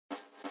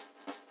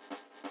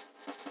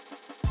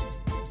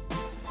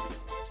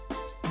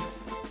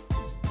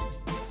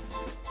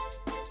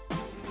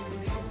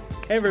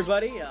Hey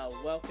everybody,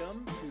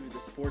 welcome to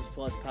the Sports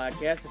Plus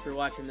podcast. If you're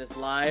watching this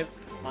live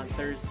on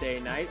Thursday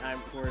night,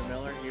 I'm Corey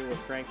Miller here with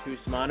Frank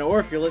Cusimano,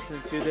 or if you're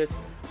listening to this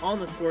on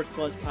the Sports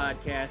Plus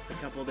podcast a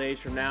couple days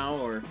from now,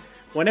 or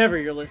whenever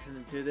you're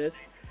listening to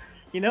this.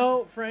 You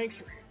know, Frank,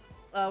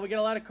 we got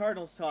a lot of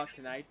Cardinals talk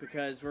tonight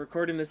because we're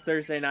recording this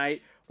Thursday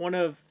night, one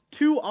of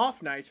two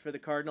off nights for the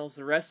Cardinals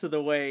the rest of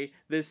the way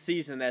this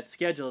season, that's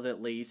scheduled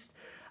at least.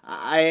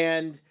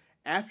 And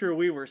after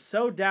we were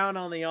so down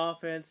on the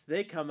offense,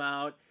 they come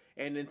out,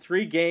 and in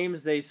 3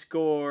 games, they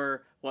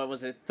score,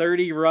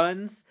 30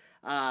 runs,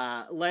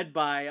 led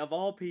by, of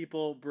all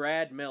people,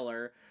 Brad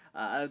Miller.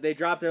 They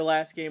dropped their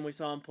last game. We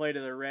saw them play to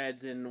the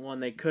Reds in one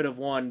they could have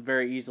won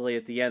very easily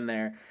at the end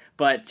there.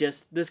 But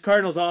just this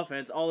Cardinals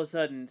offense all of a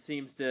sudden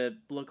seems to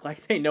look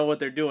like they know what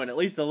they're doing, at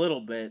least a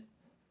little bit.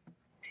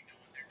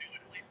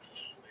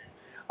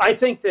 I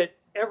think that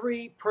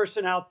every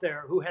person out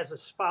there who has a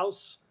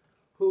spouse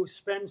who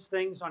spends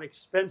things on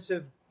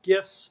expensive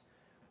gifts,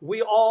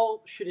 we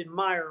all should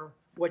admire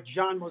what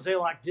John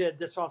Mozeliak did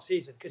this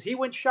offseason, because he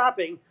went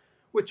shopping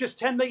with just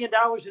 $10 million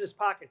in his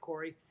pocket,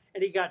 Corey,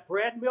 and he got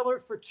Brad Miller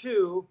for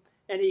 2,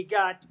 and he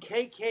got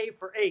KK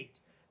for 8.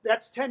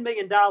 That's $10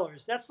 million.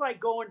 That's like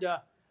going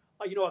to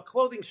a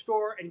clothing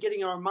store and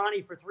getting an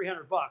Armani for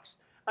 $300.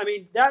 I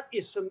mean, that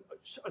is some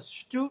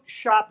astute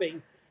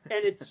shopping,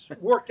 and it's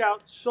worked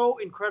out so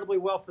incredibly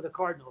well for the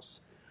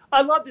Cardinals.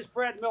 I love this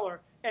Brad Miller,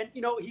 and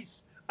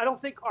I don't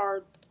think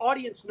our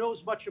audience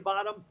knows much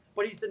about him,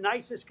 but he's the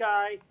nicest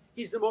guy.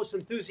 He's the most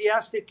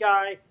enthusiastic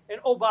guy. And,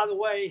 oh, by the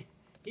way,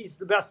 he's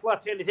the best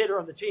left-handed hitter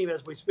on the team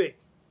as we speak.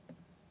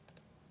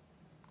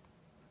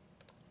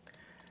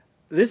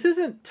 This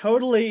isn't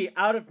totally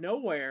out of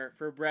nowhere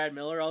for Brad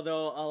Miller,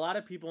 although a lot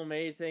of people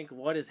may think,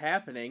 what is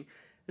happening?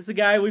 This is a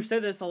guy, we've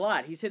said this a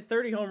lot. He's hit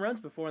 30 home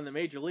runs before in the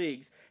major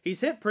leagues.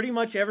 He's hit pretty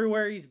much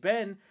everywhere he's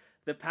been.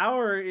 The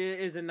power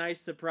is a nice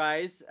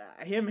surprise.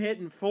 Him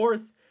hitting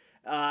 4th,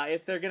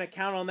 if they're going to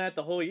count on that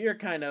the whole year,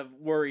 kind of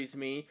worries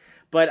me.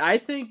 But I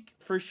think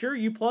for sure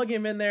you plug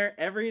him in there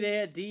every day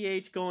at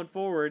DH going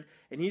forward,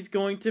 and he's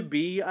going to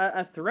be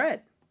a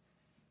threat.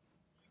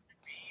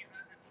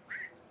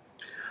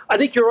 I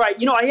think you're right.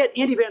 I had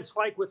Andy Van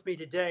Slyke with me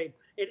today,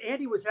 and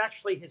Andy was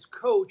actually his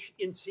coach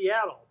in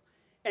Seattle.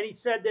 And he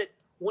said that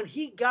when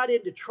he got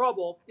into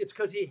trouble, it's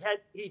because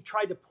he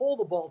tried to pull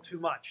the ball too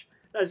much.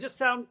 Does this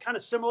sound kind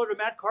of similar to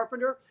Matt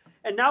Carpenter?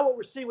 And now what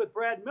we're seeing with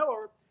Brad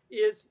Miller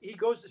is he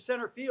goes to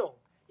center field.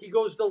 He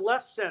goes to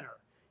left center.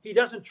 He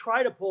doesn't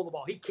try to pull the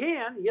ball. He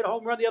can. He hit a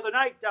home run the other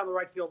night down the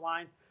right field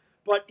line.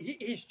 But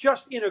he's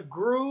just in a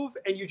groove,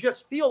 and you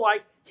just feel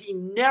like he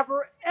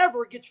never,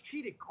 ever gets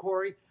cheated,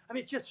 Corey. I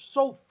mean, it's just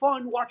so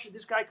fun watching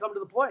this guy come to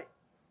the plate.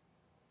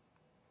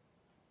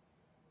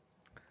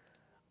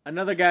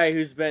 Another guy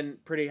who's been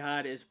pretty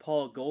hot is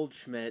Paul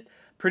Goldschmidt.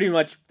 Pretty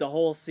much the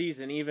whole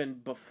season, even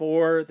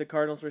before the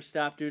Cardinals were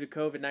stopped due to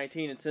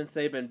COVID-19, and since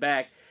they've been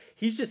back,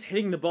 he's just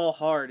hitting the ball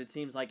hard, it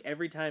seems like,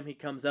 every time he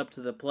comes up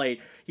to the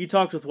plate. You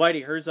talked with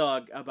Whitey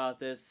Herzog about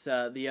this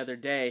the other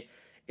day.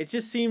 It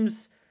just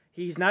seems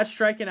he's not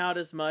striking out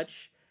as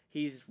much.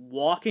 He's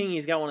walking.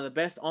 He's got one of the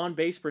best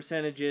on-base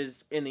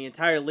percentages in the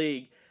entire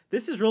league.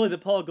 This is really the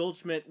Paul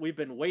Goldschmidt we've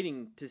been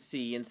waiting to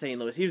see in St.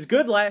 Louis. He was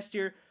good last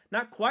year.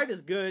 Not quite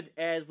as good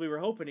as we were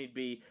hoping he'd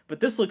be, but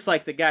this looks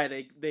like the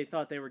guy they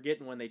thought they were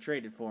getting when they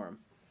traded for him.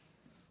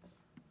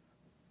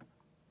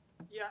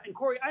 Yeah, and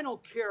Corey, I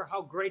don't care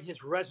how great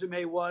his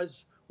resume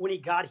was when he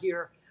got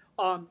here.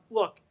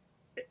 Look,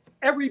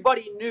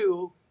 everybody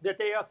knew that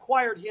they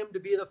acquired him to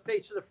be the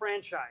face of the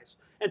franchise.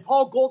 And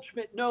Paul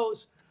Goldschmidt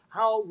knows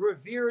how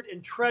revered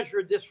and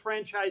treasured this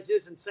franchise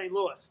is in St.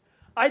 Louis.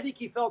 I think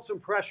he felt some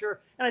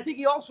pressure, and I think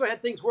he also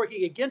had things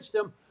working against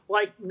him,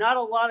 like not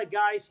a lot of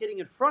guys hitting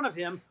in front of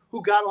him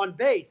who got on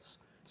base.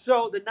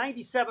 So the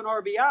 97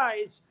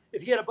 RBIs,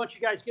 if he had a bunch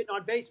of guys getting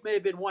on base, may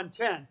have been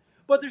 110.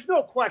 But there's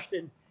no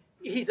question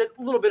he's a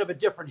little bit of a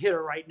different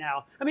hitter right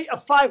now. I mean, a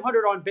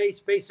 500 on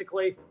base,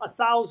 basically,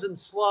 1,000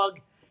 slug.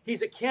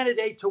 He's a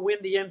candidate to win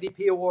the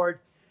MVP award.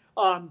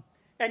 And,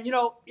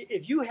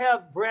 if you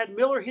have Brad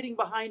Miller hitting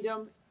behind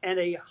him and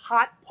a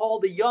hot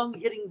Paul DeJong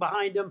hitting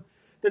behind him,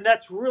 then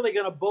that's really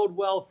going to bode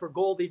well for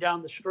Goldie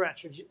down the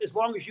stretch. As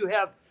long as you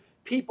have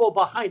people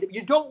behind him.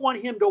 You don't want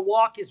him to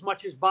walk as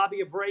much as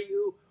Bobby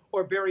Abreu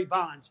or Barry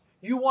Bonds.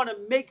 You want to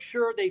make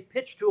sure they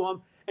pitch to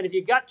him, and if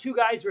you got 2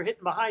 guys who are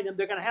hitting behind him,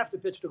 they're going to have to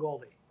pitch to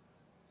Goldie.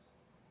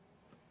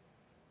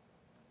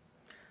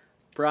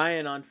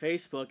 Brian on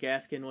Facebook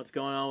asking what's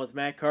going on with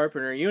Matt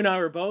Carpenter. You and I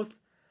were both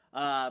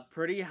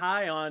pretty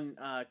high on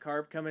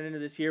Carp coming into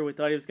this year. We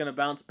thought he was going to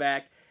bounce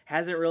back.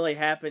 Hasn't really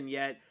happened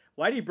yet.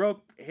 Whitey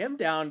broke him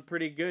down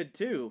pretty good,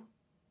 too.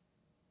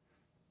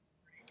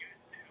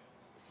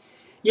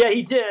 Yeah,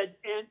 he did.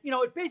 And,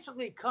 it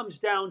basically comes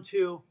down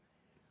to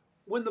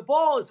when the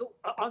ball is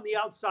on the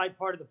outside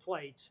part of the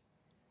plate,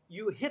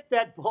 you hit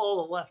that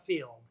ball to left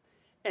field.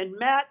 And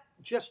Matt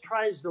just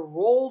tries to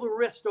roll the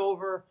wrist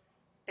over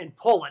and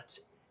pull it,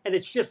 and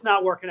it's just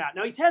not working out.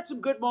 Now, he's had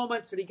some good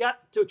moments, and he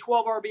got to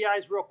 12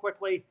 RBIs real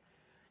quickly.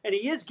 And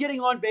he is getting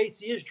on base.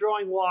 He is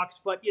drawing walks.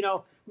 But,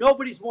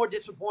 nobody's more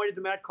disappointed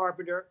than Matt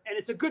Carpenter. And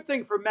it's a good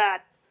thing for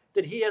Matt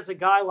that he has a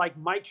guy like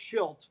Mike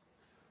Shildt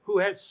who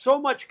has so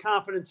much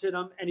confidence in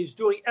him, and he's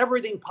doing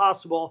everything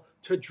possible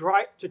to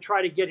try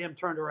to get him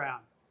turned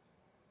around.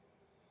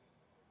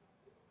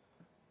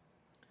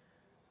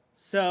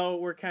 So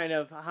we're kind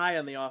of high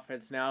on the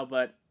offense now,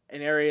 but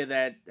an area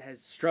that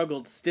has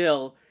struggled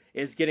still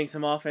is getting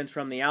some offense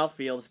from the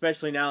outfield,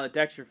 especially now that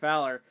Dexter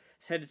Fowler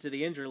is headed to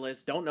the injury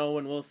list. Don't know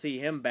when we'll see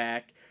him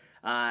back.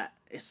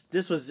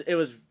 It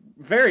was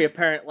very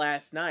apparent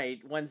last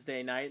night,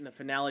 Wednesday night, in the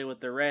finale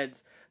with the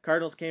Reds.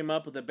 Cardinals came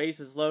up with the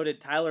bases loaded.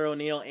 Tyler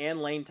O'Neill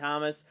and Lane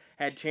Thomas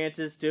had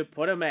chances to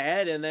put them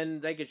ahead, and then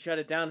they could shut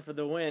it down for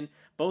the win.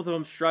 Both of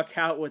them struck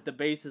out with the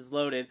bases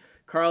loaded.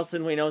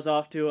 Carlson, we know, is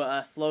off to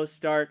a slow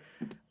start.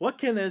 What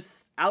can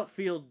this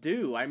outfield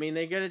do? I mean,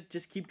 they got to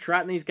just keep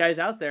trotting these guys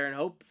out there and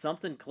hope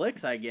something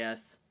clicks, I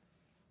guess.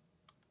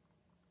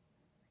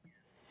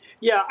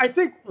 Yeah, I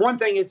think one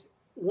thing is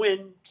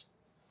when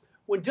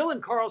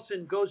Dylan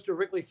Carlson goes to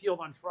Wrigley Field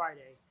on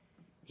Friday,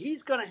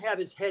 he's going to have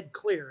his head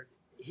cleared.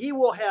 He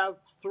will have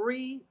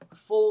 3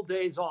 full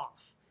days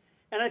off.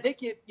 And I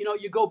think,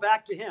 you go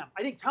back to him.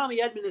 I think Tommy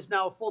Edman is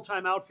now a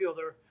full-time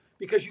outfielder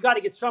because you got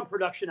to get some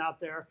production out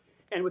there,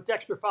 and with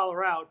Dexter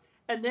Fowler out.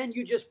 And then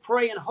you just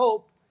pray and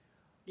hope,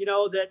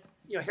 that,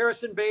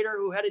 Harrison Bader,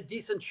 who had a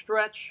decent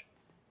stretch,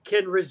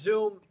 can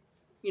resume,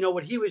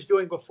 what he was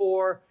doing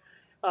before.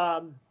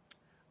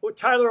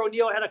 Tyler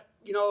O'Neill had a,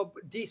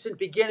 decent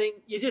beginning.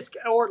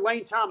 Or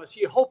Lane Thomas.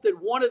 You hope that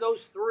one of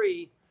those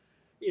 3,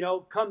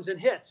 comes and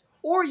hits.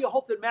 Or you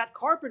hope that Matt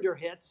Carpenter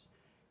hits,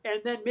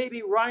 and then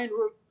maybe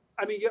Rangel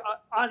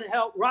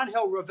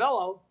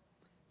Ravelo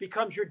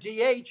becomes your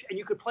DH, and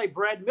you could play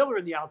Brad Miller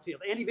in the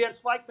outfield. Andy Van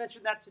Slyke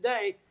mentioned that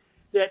today,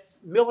 that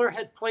Miller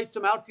had played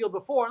some outfield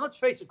before. And let's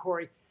face it,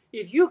 Corey,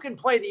 if you can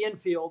play the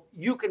infield,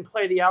 you can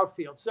play the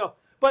outfield. So,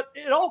 but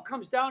it all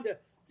comes down to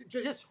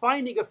just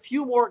finding a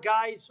few more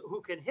guys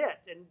who can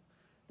hit. And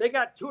they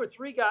got 2 or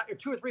 3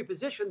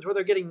 positions where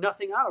they're getting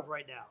nothing out of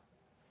right now.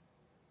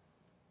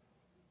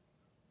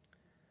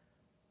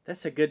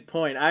 That's a good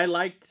point. I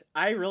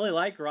really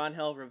like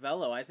Rangel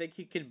Ravelo. I think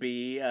he could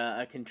be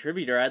a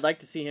contributor. I'd like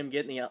to see him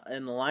get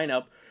in the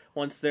lineup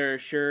once they're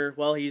sure.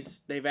 Well,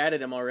 they've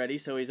added him already,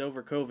 so he's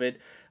over COVID.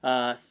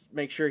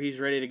 Make sure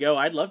he's ready to go.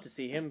 I'd love to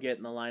see him get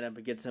in the lineup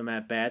and get some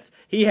at bats.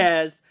 He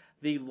has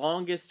the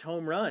longest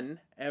home run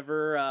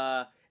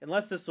ever.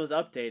 Unless this was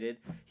updated,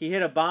 he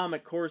hit a bomb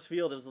at Coors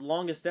Field. It was the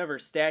longest ever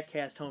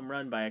StatCast home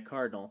run by a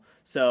Cardinal.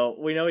 So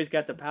we know he's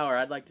got the power.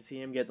 I'd like to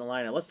see him get in the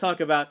lineup. Let's talk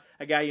about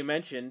a guy you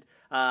mentioned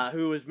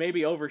who was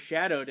maybe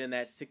overshadowed in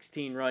that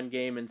 16-run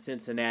game in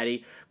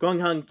Cincinnati.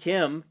 Kwang-Hyun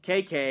Kim,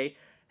 KK,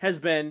 has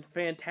been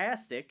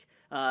fantastic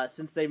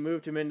since they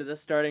moved him into the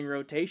starting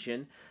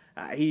rotation.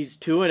 He's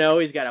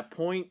 2-0. He's got a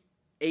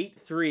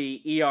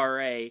 .83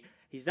 ERA.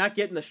 He's not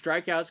getting the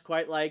strikeouts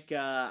quite like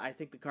I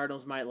think the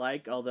Cardinals might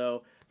like,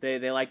 although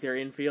they like their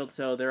infield,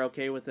 so they're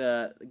okay with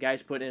the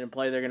guys putting in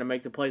play. They're going to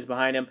make the plays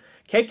behind him.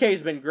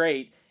 KK's been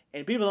great,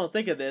 and people don't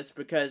think of this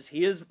because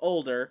he is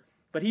older,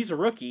 but he's a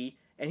rookie,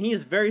 and he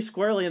is very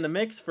squarely in the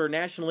mix for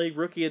National League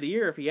Rookie of the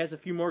Year if he has a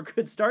few more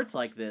good starts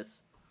like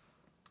this.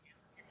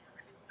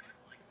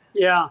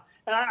 Yeah,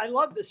 and I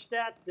love the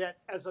stat that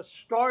as a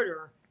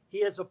starter,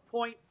 he has a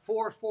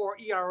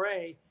 .44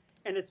 ERA,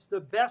 and it's the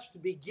best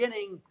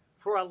beginning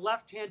for a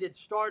left-handed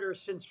starter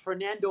since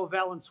Fernando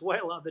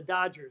Valenzuela, the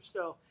Dodgers.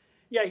 So,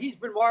 yeah, he's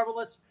been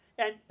marvelous.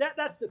 And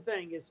that's the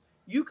thing is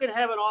you can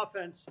have an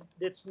offense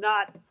that's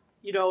not,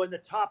 in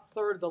the top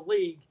third of the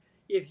league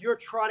if you're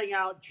trotting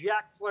out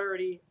Jack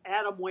Flaherty,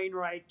 Adam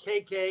Wainwright,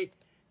 KK,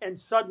 and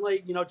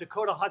suddenly,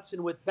 Dakota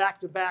Hudson with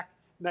back-to-back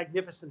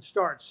magnificent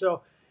starts.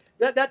 So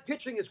that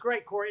pitching is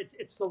great, Corey.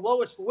 It's the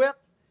lowest whip.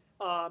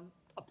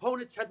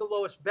 Opponents had the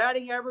lowest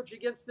batting average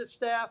against this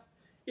staff.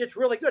 It's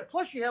really good.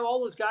 Plus, you have all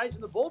those guys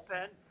in the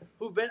bullpen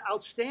who've been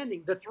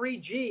outstanding. The 3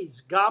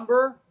 Gs,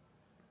 Gomber,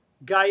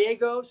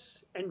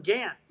 Gallegos, and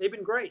Gant. They've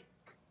been great.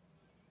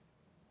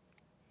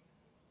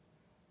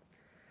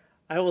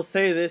 I will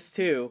say this,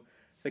 too.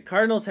 The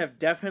Cardinals have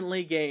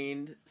definitely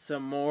gained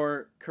some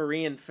more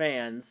Korean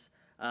fans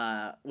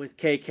with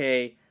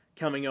KK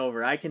coming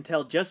over. I can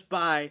tell just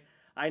by...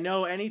 I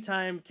know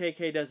anytime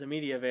KK does a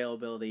media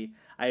availability,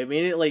 I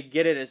immediately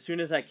get it as soon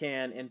as I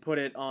can and put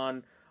it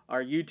on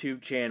our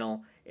YouTube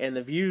channel, and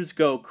the views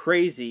go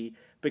crazy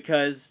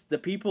because the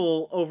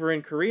people over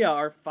in Korea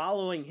are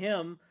following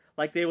him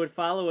like they would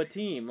follow a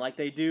team, like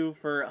they do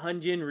for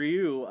Hyunjin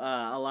Ryu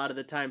a lot of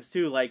the times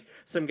too, like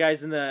some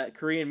guys in the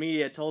Korean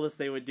media told us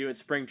they would do at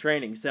spring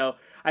training. So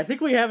I think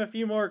we have a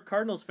few more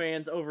Cardinals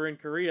fans over in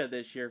Korea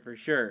this year for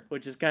sure,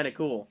 which is kind of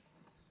cool.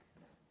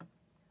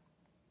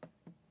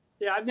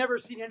 Yeah, I've never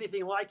seen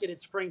anything like it at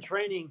spring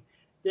training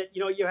that,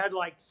 you had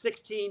like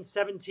 16,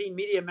 17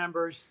 media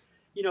members,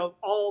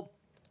 all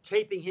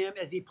taping him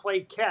as he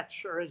played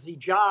catch or as he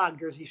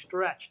jogged or as he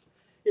stretched.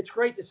 It's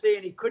great to see,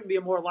 and he couldn't be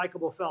a more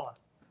likable fella.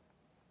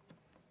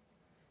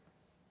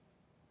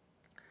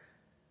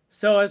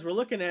 So as we're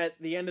looking at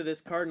the end of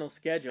this Cardinals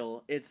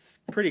schedule,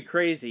 it's pretty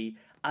crazy.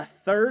 A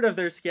third of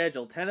their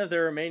schedule, 10 of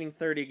their remaining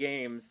 30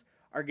 games,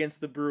 are against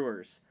the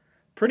Brewers.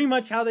 Pretty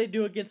much how they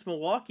do against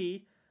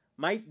Milwaukee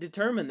might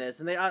determine this.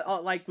 And they,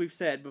 like we've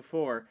said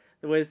before,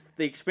 with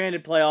the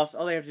expanded playoffs,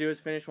 all they have to do is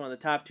finish one of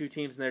the top two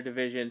teams in their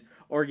division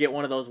or get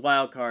one of those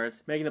wild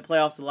cards, making the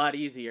playoffs a lot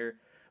easier.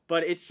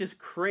 But it's just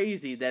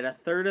crazy that a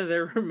third of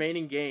their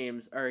remaining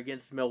games are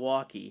against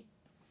Milwaukee.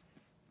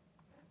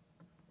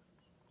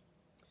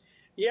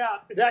 Yeah,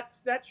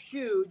 that's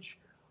huge.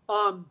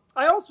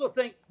 I also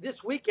think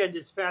this weekend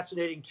is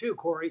fascinating too,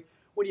 Corey,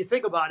 when you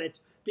think about it,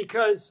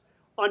 because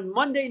on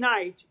Monday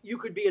night you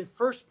could be in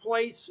first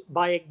place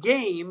by a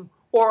game,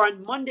 or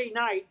on Monday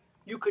night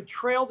you could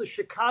trail the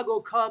Chicago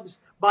Cubs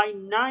by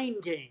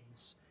 9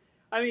 games.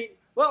 I mean,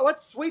 well,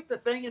 let's sweep the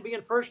thing and be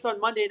in first on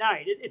Monday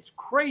night. It's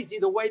crazy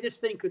the way this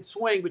thing could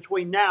swing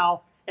between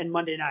now and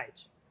Monday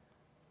night.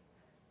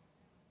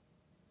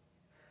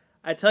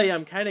 I tell you,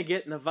 I'm kind of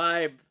getting the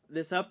vibe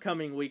this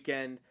upcoming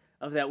weekend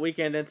of that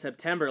weekend in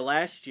September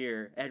last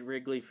year at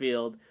Wrigley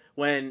Field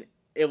when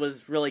it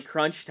was really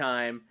crunch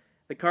time.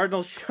 The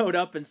Cardinals showed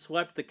up and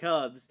swept the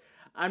Cubs.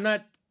 I'm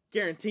not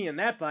guaranteeing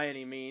that by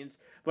any means,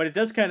 but it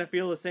does kind of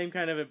feel the same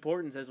kind of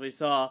importance as we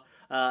saw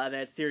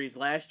that series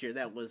last year.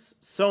 That was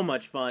so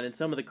much fun and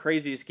some of the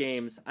craziest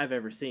games I've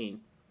ever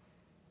seen.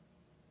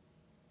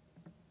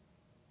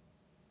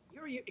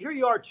 Here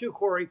you are too,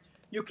 Corey.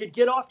 You could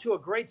get off to a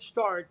great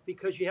start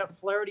because you have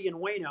Flaherty and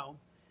Waino,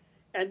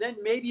 and then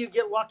maybe you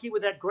get lucky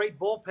with that great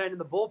bullpen and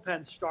the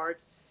bullpen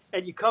start,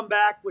 and you come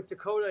back with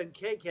Dakota and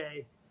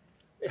KK.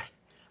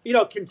 You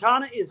know,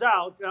 Quintana is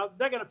out. Now,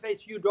 they're going to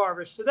face Yu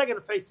Darvish, so they're going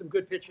to face some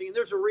good pitching, and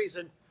there's a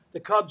reason the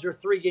Cubs are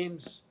 4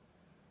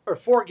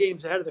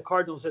 games ahead of the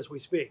Cardinals as we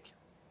speak.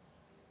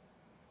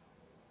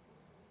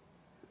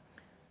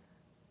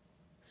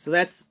 So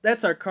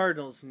that's our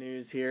Cardinals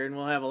news here, and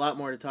we'll have a lot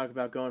more to talk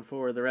about going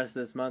forward the rest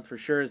of this month for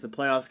sure as the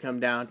playoffs come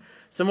down.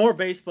 Some more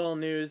baseball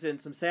news and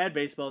some sad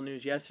baseball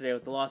news yesterday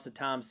with the loss of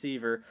Tom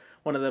Seaver,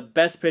 one of the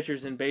best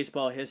pitchers in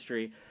baseball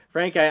history.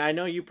 Frank, I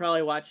know you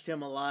probably watched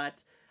him a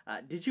lot.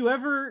 Did you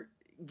ever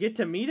get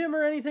to meet him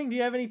or anything? Do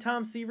you have any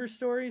Tom Seaver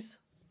stories?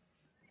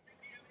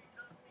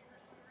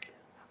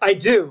 I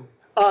do.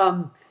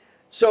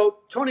 So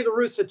Tony La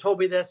Russa told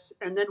me this,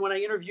 and then when I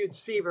interviewed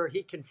Seaver,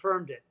 he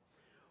confirmed it.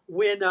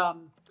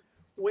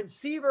 When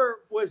Seaver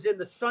was in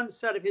the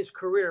sunset of his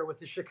career with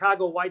the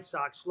Chicago White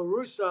Sox, La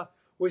Russa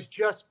was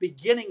just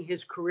beginning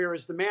his career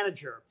as the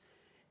manager.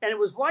 And it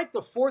was like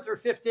the 4th or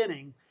 5th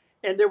inning,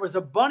 and there was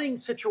a bunting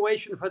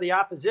situation for the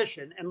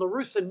opposition, and La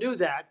Russa knew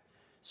that.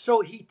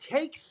 So he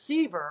takes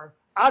Seaver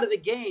out of the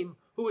game,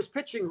 who was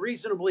pitching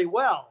reasonably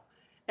well.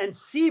 And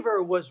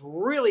Seaver was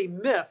really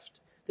miffed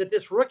that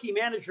this rookie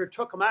manager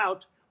took him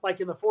out like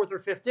in the 4th or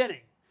 5th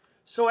inning.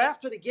 So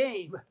after the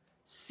game,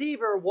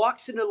 Seaver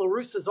walks into La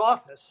Russa's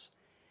office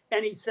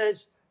and he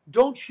says,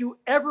 "Don't you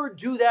ever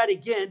do that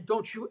again.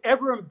 Don't you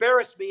ever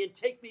embarrass me and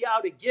take me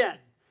out again.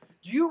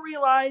 Do you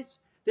realize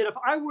that if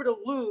I were to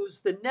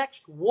lose the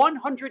next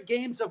 100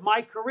 games of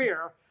my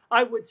career,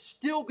 I would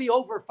still be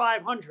over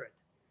 500.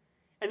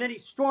 And then he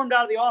stormed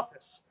out of the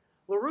office.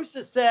 La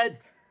Russa said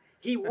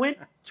he went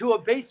to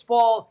a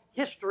baseball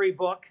history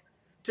book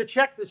to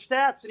check the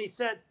stats, and he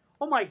said,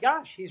 "Oh my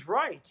gosh, he's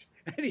right."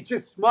 And he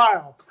just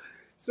smiled.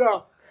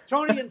 So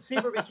Tony and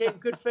Seaver became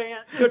good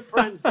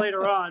friends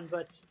later on,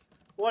 but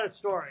what a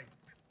story.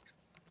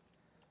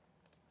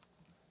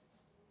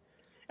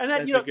 And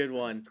then, That's a good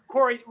one.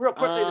 Corey, real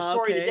quickly, the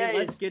story today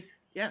let's is...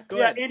 Go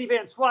ahead. Andy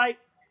Van Slyke.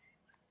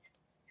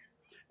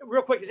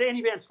 Real quick, is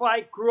Andy Van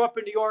Slyke grew up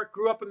in New York,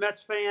 grew up a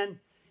Mets fan.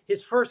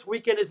 His first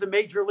weekend as a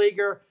major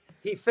leaguer,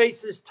 he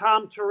faces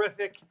Tom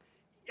Terrific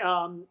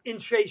in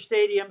Shea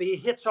Stadium. He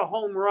hits a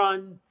home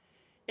run,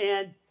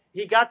 and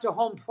he got to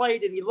home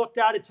plate, and he looked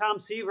out at Tom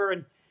Seaver,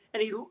 and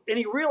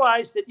he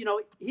realized that,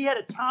 he had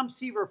a Tom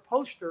Seaver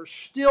poster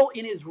still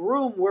in his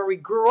room where he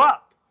grew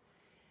up.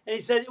 And he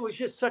said it was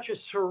just such a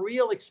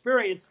surreal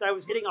experience that I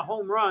was hitting a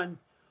home run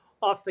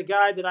off the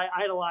guy that I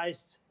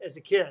idolized as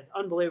a kid.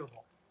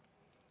 Unbelievable.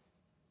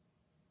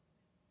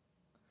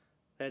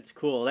 That's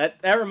cool.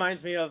 That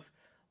reminds me of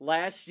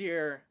last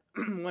year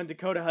when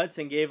Dakota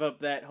Hudson gave up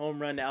that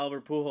home run to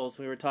Albert Pujols.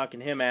 We were talking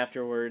to him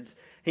afterwards.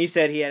 He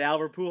said he had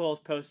Albert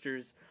Pujols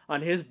posters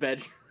on his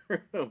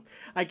bedroom.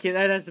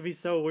 That has to be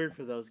so weird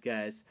for those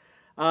guys.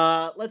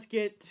 Let's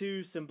get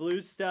to some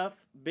Blues stuff.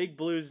 Big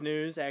Blues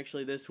news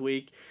actually this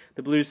week.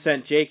 The Blues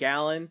sent Jake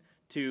Allen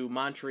to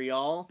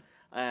Montreal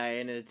in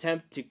an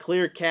attempt to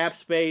clear cap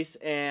space,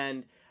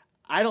 and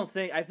I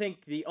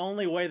think the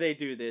only way they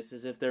do this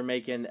is if they're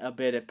making a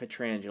bid at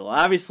Pietrangelo.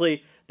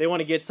 Obviously, they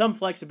want to get some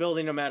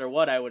flexibility no matter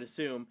what, I would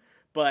assume.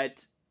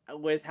 But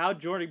with how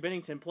Jordy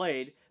Binnington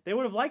played, they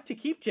would have liked to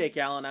keep Jake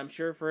Allen, I'm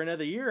sure, for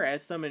another year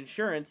as some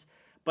insurance.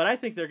 But I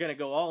think they're going to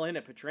go all in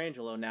at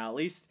Pietrangelo now. At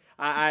least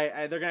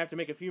they're going to have to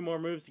make a few more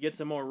moves to get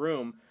some more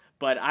room.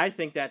 But I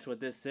think that's what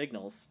this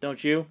signals,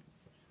 don't you?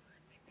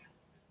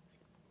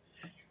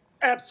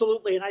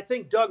 Absolutely. And I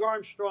think Doug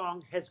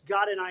Armstrong has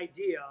got an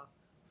idea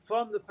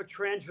from the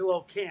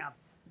Pietrangelo camp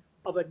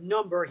of a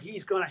number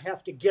he's going to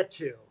have to get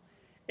to.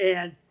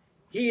 And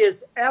he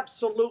is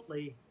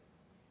absolutely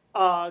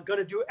going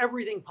to do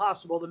everything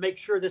possible to make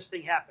sure this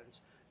thing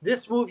happens.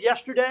 This move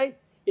yesterday,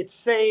 it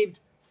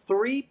saved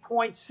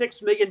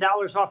 $3.6 million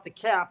off the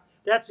cap.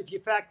 That's if you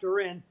factor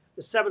in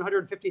the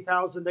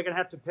 $750,000 they're going to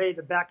have to pay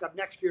the backup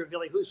next year,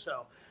 Ville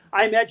Husso.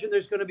 I imagine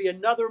there's going to be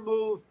another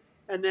move,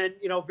 and then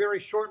very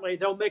shortly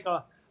they'll make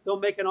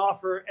an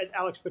offer at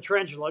Alex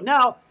Pietrangelo.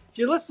 Now, if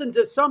you listen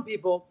to some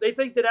people, they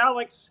think that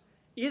Alex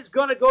is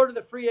going to go to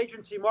the free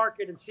agency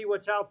market and see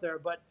what's out there,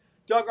 but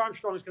Doug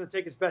Armstrong is going to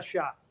take his best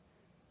shot.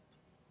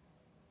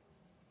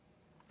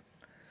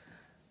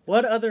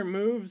 What other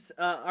moves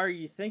are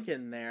you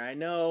thinking there? I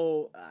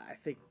know, I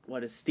think,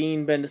 has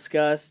Steen been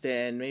discussed,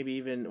 and maybe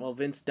even,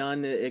 Vince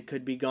Dunn, it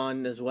could be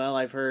gone as well,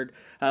 I've heard.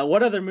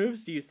 What other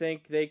moves do you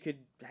think they could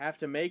have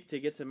to make to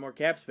get some more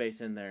cap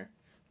space in there?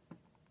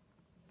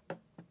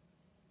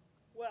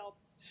 Well,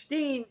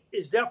 Steen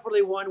is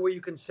definitely one where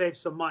you can save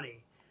some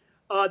money.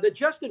 The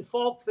Justin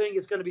Falk thing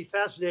is going to be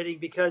fascinating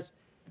because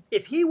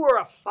if he were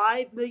a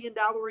 $5 million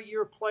a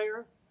year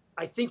player,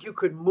 I think you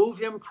could move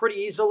him pretty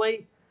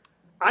easily.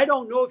 I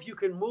don't know if you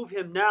can move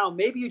him now.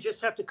 Maybe you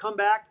just have to come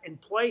back and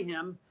play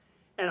him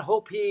and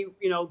hope he,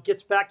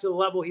 gets back to the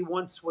level he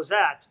once was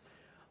at.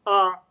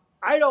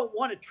 I don't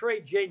want to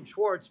trade Jaden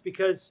Schwartz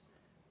because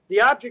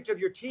the object of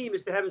your team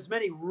is to have as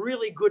many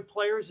really good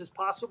players as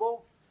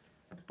possible.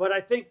 But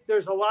I think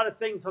there's a lot of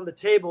things on the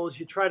table as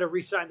you try to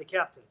re-sign the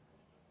captain.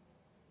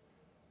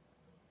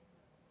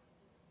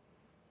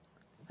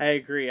 I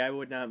agree. I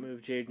would not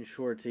move Jaden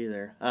Schwartz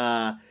either.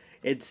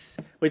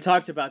 We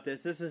talked about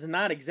this. This is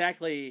not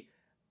exactly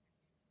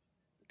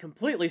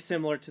completely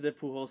similar to the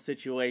Pujols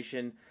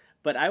situation,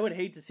 but I would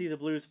hate to see the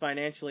Blues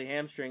financially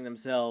hamstring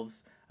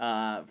themselves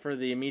for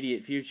the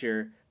immediate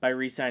future by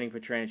re-signing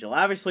Pietrangelo.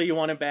 Obviously, you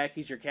want him back.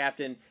 He's your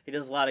captain. He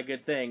does a lot of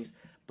good things,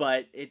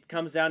 but it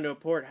comes down to a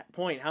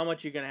point how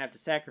much you're going to have to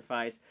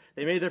sacrifice.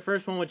 They made their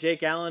first one with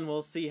Jake Allen.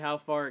 We'll see how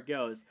far it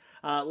goes.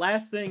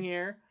 Last thing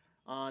here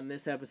on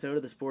this episode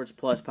of the Sports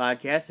Plus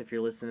podcast, if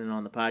you're listening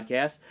on the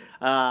podcast,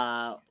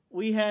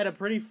 we had a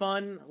pretty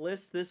fun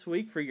list this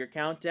week for your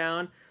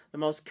countdown. The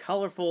most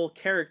colorful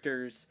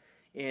characters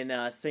in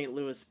St.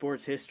 Louis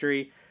sports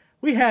history.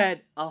 We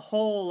had a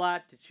whole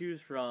lot to choose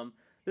from.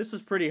 This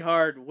was pretty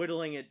hard,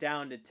 whittling it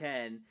down to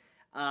 10.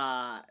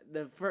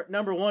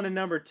 Number 1 and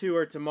number 2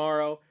 are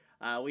tomorrow.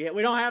 We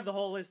don't have the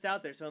whole list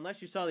out there, so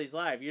unless you saw these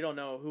live, you don't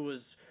know who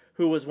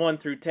was 1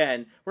 through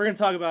 10. We're going to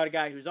talk about a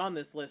guy who's on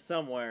this list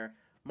somewhere,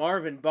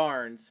 Marvin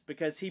Barnes,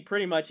 because he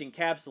pretty much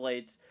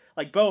encapsulates,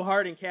 like Bo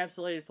Hart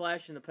encapsulated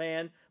Flash in the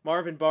Pan,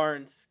 Marvin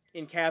Barnes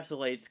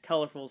encapsulates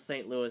colorful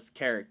St. Louis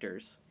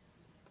characters.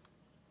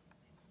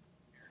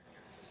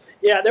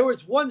 Yeah, there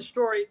was one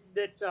story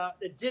that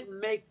didn't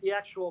make the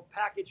actual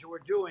package that we're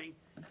doing,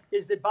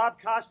 is that Bob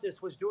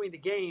Costas was doing the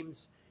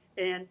games,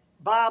 and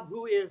Bob,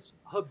 who is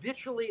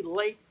habitually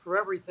late for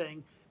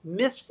everything,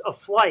 missed a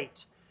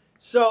flight.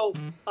 So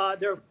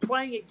they're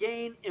playing a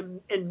game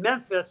in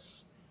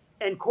Memphis,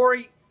 and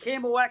Corey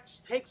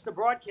KMOX takes the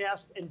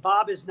broadcast, and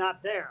Bob is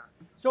not there.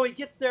 So he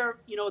gets there,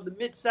 in the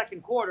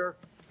mid-second quarter,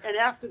 and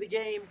after the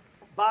game,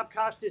 Bob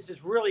Costas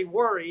is really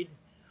worried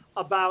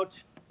about,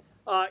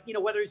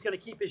 whether he's going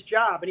to keep his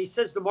job. And he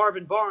says to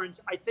Marvin Barnes,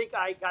 I think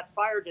I got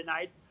fired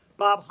tonight.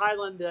 Bob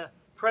Hyland, the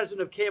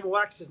president of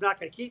KMOX, is not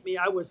going to keep me.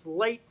 I was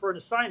late for an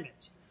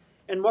assignment.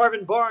 And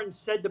Marvin Barnes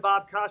said to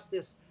Bob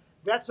Costas,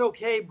 that's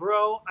okay,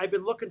 bro. I've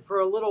been looking for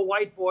a little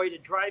white boy to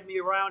drive me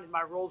around in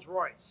my Rolls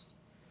Royce.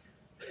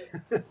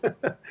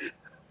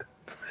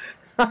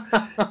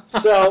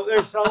 So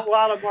there's a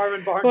lot of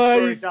Marvin Barnes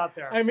stories out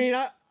there. I mean,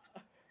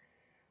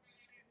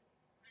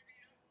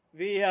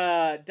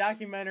 the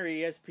documentary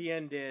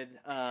ESPN did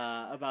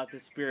about the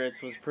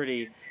Spirits was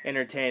pretty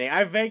entertaining.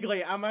 I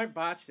might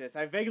botch this.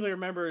 I vaguely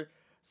remember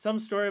some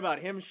story about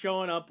him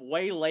showing up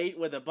way late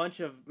with a bunch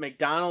of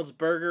McDonald's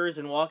burgers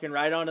and walking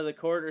right onto the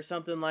court or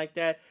something like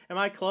that. Am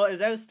I close? Is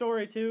that a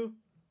story too?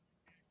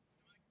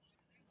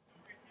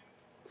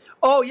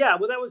 Oh, yeah.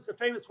 Well, that was the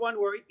famous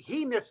one where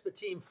he missed the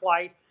team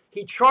flight.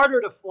 He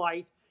chartered a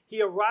flight.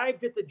 He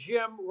arrived at the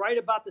gym right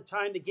about the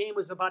time the game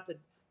was about to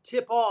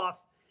tip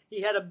off.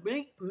 He had a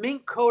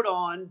mink coat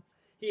on.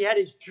 He had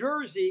his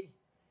jersey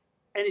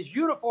and his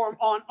uniform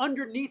on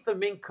underneath the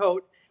mink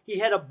coat. He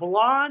had a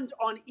blonde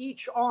on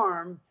each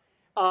arm.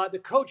 The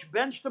coach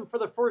benched him for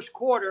the first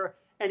quarter,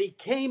 and he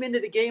came into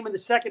the game in the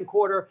second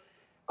quarter.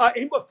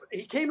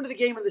 He came into the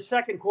game in the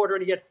second quarter,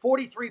 and he had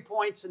 43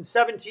 points and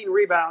 17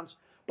 rebounds.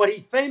 But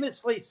he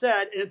famously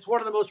said, and it's one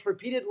of the most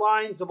repeated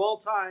lines of all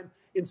time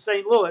in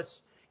St.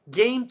 Louis,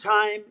 game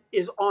time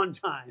is on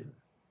time.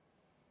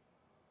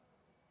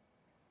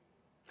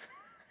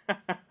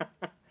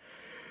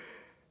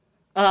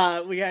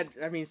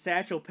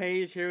 Satchel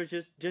Paige here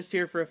was just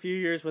here for a few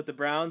years with the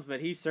Browns, but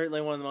he's certainly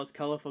one of the most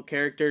colorful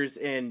characters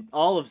in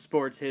all of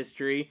sports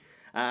history.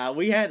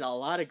 We had a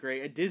lot of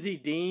great Dizzy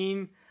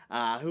Dean.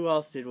 Who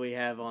else did we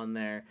have on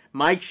there?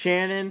 Mike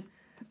Shannon.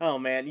 Oh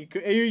man,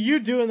 you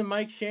doing the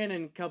Mike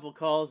Shannon couple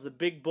calls, the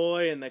big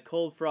boy and the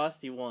cold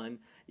frosty one.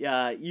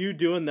 Yeah, you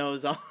doing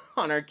those on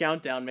our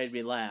countdown made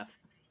me laugh.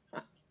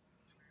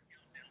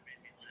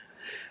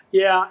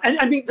 Yeah, and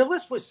I mean the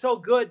list was so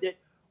good that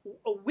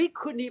we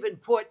couldn't even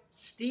put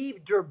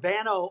Steve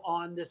Durbano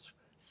on, this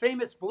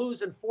famous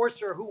blues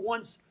enforcer who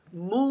once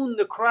mooned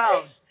the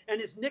crowd, and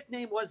his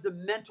nickname was the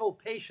Mental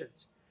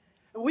Patient.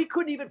 And we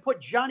couldn't even put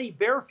Johnny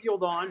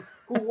Bearfield on,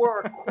 who wore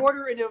a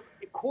quarter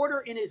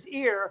in his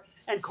ear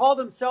and called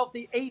himself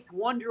the eighth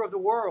wonder of the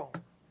world.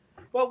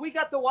 Well, we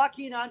got the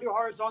Joaquin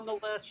Andujar's on the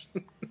list,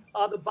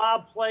 the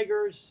Bob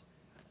Plagers,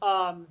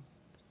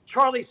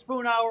 Charlie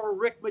Spoonhour,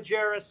 Rick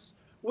Majerus.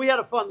 We had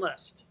a fun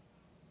list.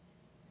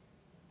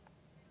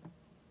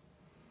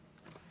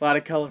 A lot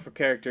of colorful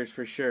characters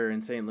for sure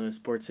in St. Louis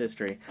sports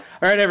history.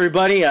 All right,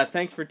 everybody.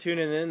 Thanks for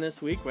tuning in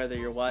this week, whether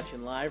you're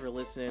watching live or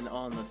listening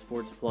on the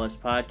Sports Plus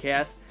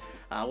podcast.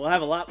 We'll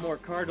have a lot more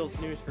Cardinals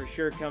news for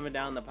sure coming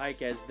down the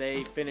pike as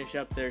they finish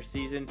up their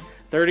season.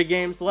 30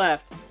 games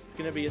left. It's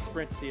going to be a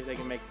sprint to see if they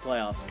can make the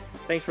playoffs.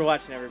 Thanks for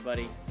watching,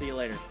 everybody. See you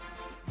later.